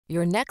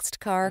Your next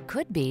car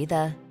could be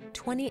the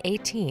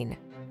 2018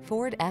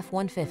 Ford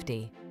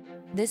F-150.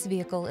 This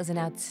vehicle is an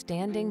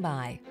outstanding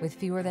buy with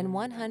fewer than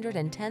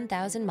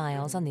 110,000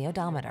 miles on the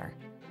odometer.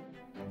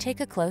 Take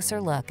a closer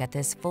look at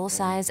this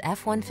full-size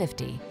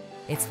F-150.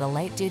 It's the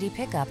light-duty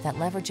pickup that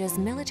leverages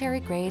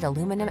military-grade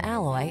aluminum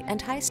alloy and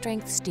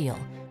high-strength steel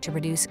to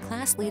produce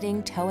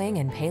class-leading towing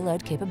and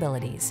payload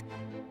capabilities.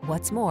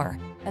 What's more,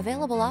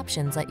 available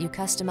options let you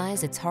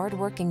customize its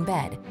hard-working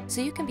bed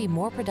so you can be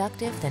more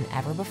productive than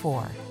ever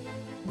before.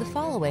 The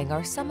following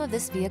are some of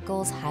this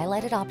vehicle's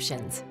highlighted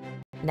options: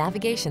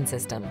 navigation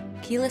system,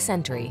 keyless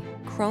entry,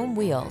 chrome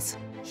wheels,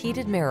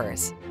 heated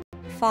mirrors,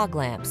 fog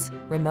lamps,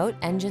 remote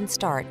engine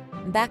start,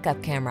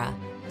 backup camera,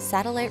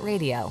 satellite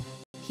radio,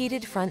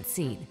 heated front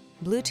seat,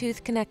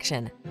 Bluetooth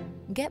connection.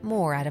 Get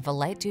more out of a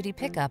light-duty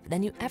pickup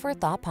than you ever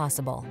thought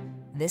possible.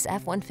 This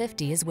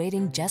F-150 is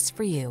waiting just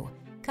for you.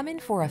 Come in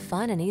for a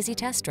fun and easy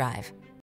test drive.